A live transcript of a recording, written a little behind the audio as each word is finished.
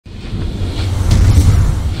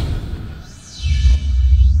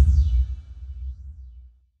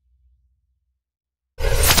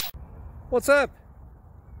What's up?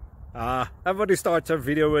 Everybody starts a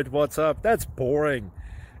video with what's up. That's boring.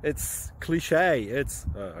 It's cliche. It's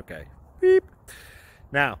okay. Beep.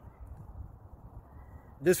 Now,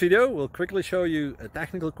 this video will quickly show you a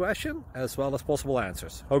technical question as well as possible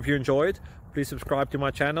answers. Hope you enjoyed. Please subscribe to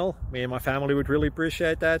my channel. Me and my family would really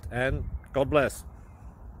appreciate that, and God bless.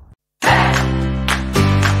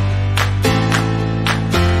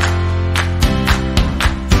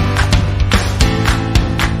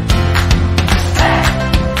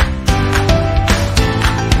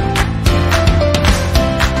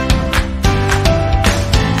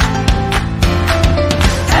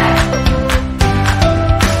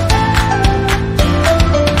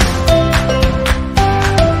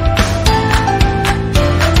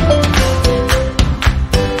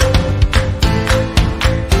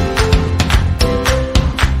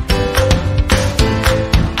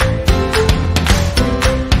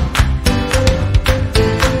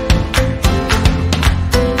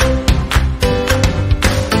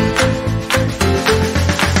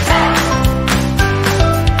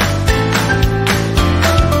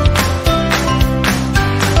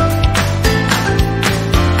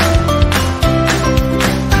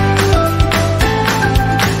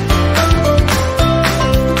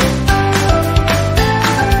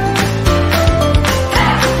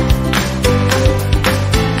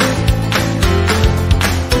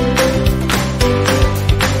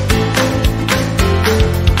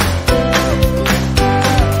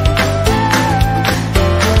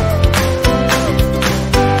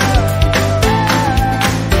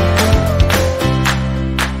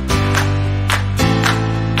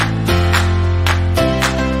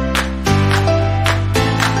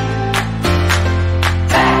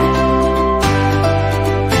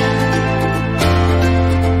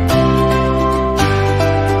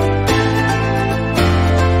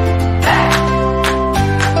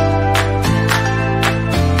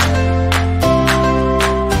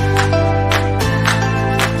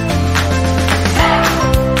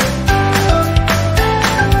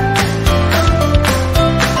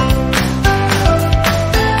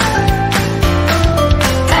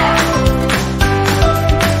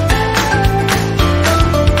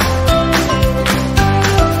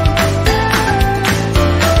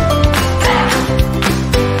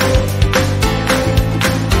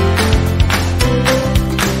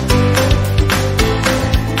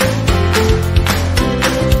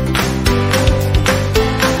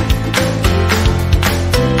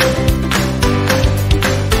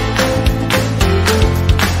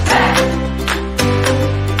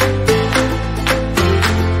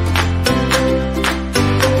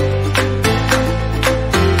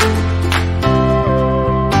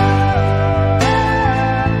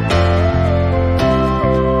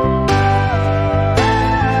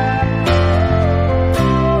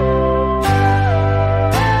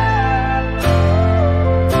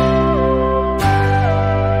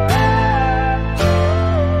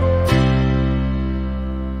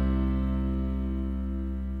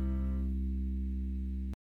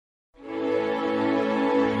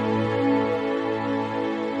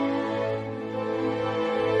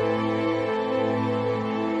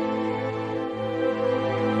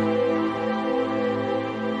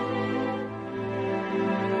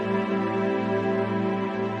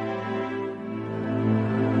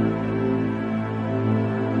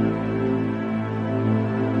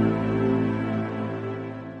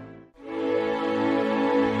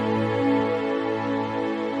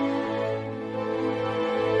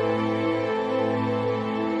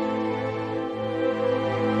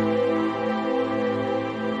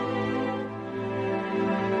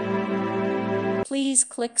 Please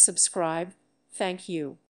click subscribe. Thank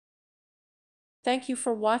you. Thank you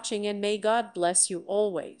for watching, and may God bless you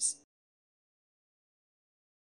always.